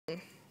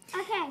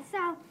Okay,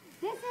 so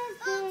this is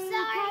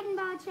the cotton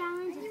ball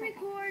challenge. Can you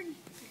record?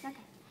 It's okay.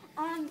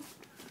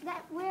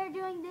 That we're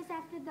doing this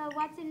after the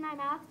What's in My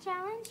Mouth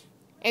challenge.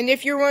 And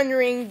if you're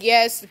wondering,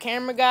 yes, the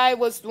camera guy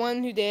was the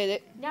one who did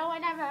it. No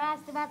one ever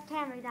asked about the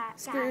camera guy.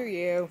 Screw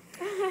you.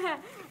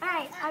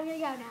 Alright, I'm gonna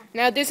go now.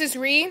 Now this is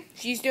Ree.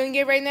 She's doing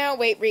it right now.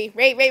 Wait, Ree.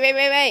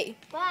 Wait.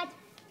 What?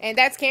 And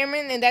that's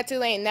Cameron, and that's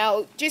Elaine.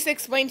 Now, just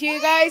explain to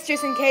you guys,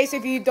 just in case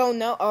if you don't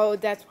know. Oh,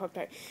 that's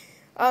Pop-Tart.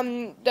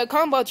 The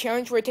cotton ball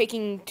challenge, we're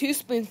taking 2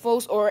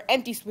 spoonfuls or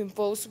empty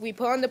spoonfuls. We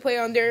put on the plate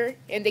on there,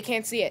 and they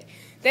can't see it.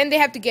 Then they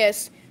have to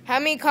guess how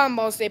many cotton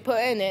balls they put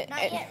in it.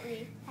 Not yet,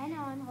 Ree. I know,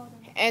 I'm holding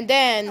it.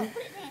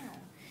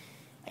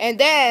 And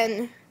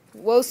then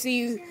we'll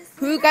see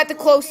who got the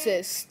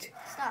closest.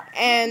 Stop.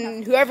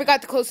 And whoever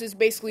got the closest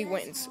basically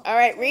wins. All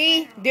right,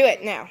 Ree, do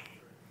it now.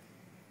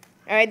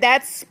 All right,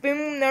 that's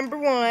spoon number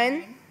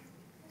 1.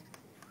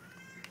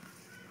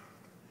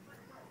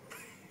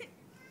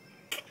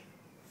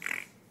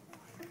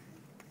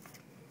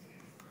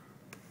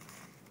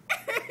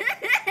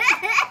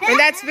 And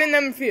that's spoon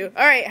number 2.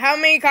 All right, how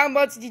many cotton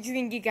balls did you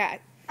think you got?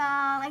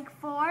 Like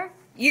 4.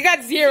 You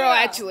got 0,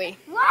 actually.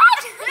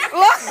 What?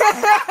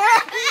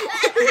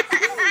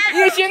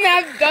 You shouldn't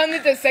have done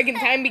it the second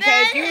time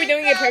because you were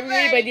doing it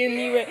perfectly, but you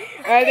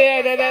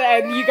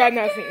and you got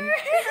nothing.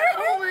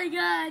 Oh my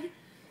god.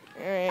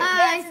 Alright.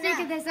 I stick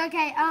at this.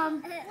 Okay.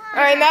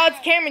 Alright, now it's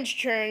Cameron's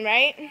turn,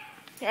 right?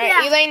 Alright,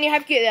 Yeah. Elaine, you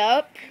have to get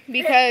up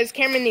because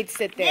Cameron needs to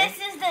sit there. This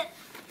is the.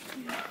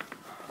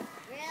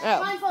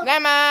 Oh,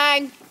 never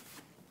mind.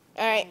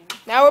 Alright,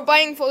 now we're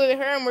blindfolded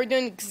her and we're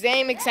doing the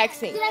same exact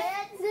thing.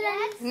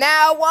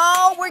 Now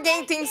while we're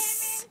getting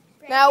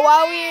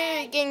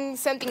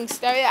something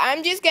started,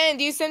 I'm just gonna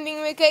do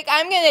something real quick.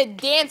 I'm gonna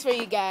dance for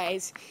you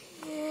guys.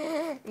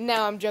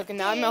 No, I'm joking.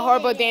 No, I'm a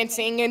horrible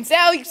dancing, and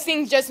Sally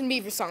sings Justin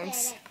Bieber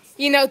songs.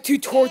 You know, to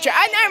torture.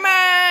 Never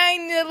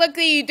mind.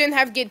 Luckily, you didn't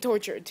have to get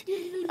tortured.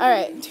 All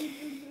right.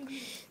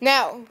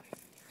 Now,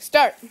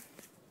 start.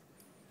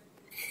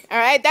 All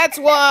right, that's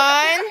 1.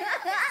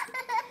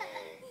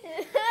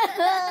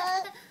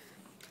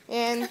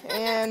 And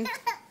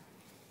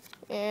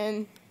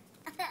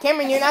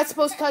Cameron, you're not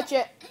supposed to touch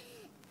it.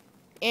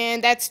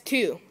 And that's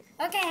 2.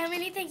 Okay, how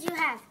many think you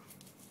have?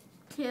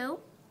 2.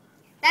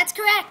 That's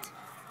correct.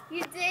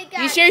 You did.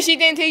 You sure she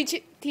didn't touch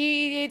it?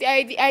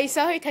 I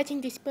saw her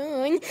touching the spoon.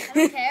 I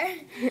don't care.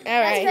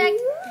 All right. That's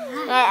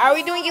correct. Are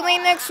we doing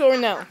Elaine next or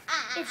no?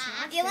 It's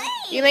Elaine.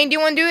 Elaine, do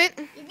you want to do it?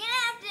 You're gonna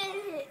have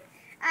to.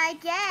 I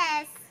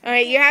guess. All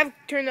right, you have to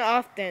turn it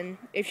off then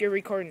if you're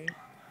recording.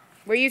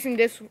 We're using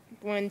this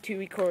one to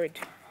record.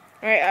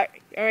 All right.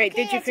 Okay,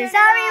 did you finish?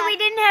 Sorry, we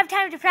didn't have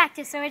time to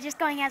practice, so we're just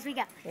going as we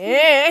go.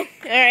 Yeah.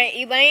 All right,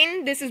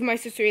 Elaine. This is my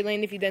sister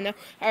Elaine. If you don't know.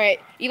 All right,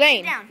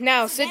 Elaine.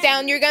 Now sit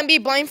down. You're gonna be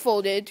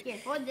blindfolded. Here,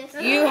 hold this.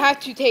 You have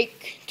to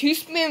take 2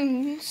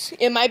 spoons.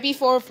 It might be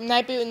 4,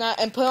 might be not,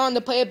 and put it on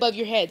the plate above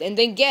your head, and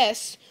then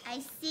guess. I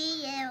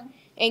see you.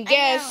 And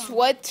guess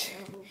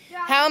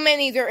how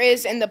many there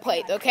is in the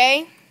plate.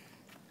 Okay.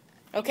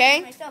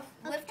 Okay. Myself.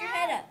 Lift your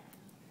head up.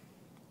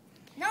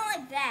 Not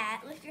like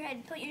that. Lift your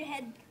head. Put your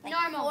head like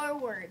Normal.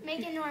 forward. Make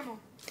it normal.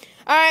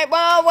 All right.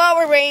 Well, while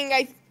we're waiting,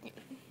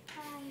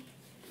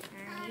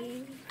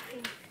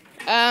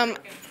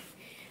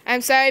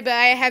 I'm sorry, but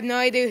I have no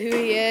idea who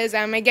he is.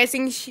 I'm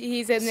guessing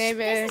he's a neighbor.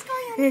 This is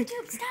going on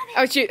YouTube. Stop it.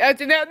 Oh shoot!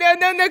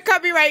 Oh, no!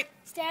 Copyright.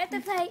 Stare at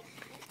the plate.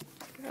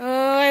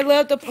 Oh, I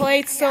love the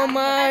plate so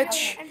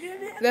much.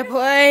 The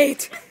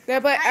plate. All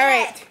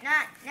right.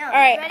 No. All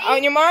right. Ready?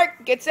 On your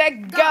mark, get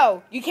set,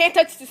 go. You can't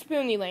touch the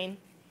spoon, Elaine.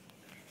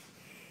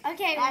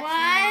 Okay,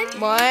 That's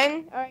 1.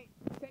 1. All right.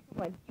 Second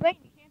one. Elaine,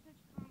 you can't touch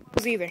the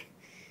combos either.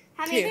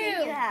 How many 2. do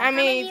you have? I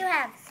mean, you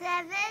have?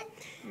 7.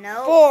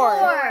 No.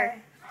 4.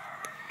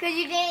 Because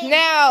you didn't.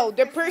 Now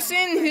the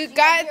person who You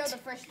got. got 0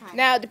 the first time.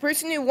 Now the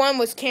person who won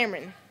was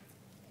Cameron.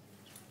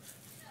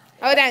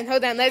 Hold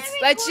on.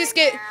 Let's just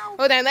get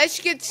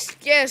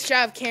a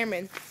shot of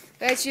Cameron.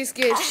 Let's just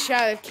get a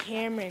shot of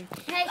Cameron.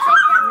 Hey,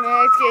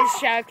 Let's get a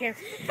shot of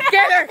Cameron.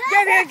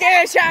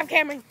 Get a shot of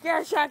Cameron.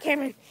 Get a shot of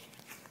Cameron.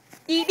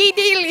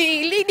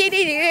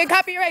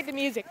 Copyright the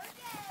music.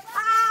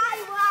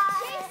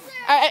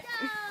 Alright,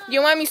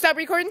 you want me to stop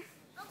recording?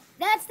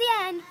 That's the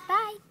end.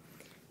 Bye.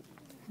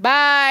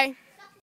 Bye.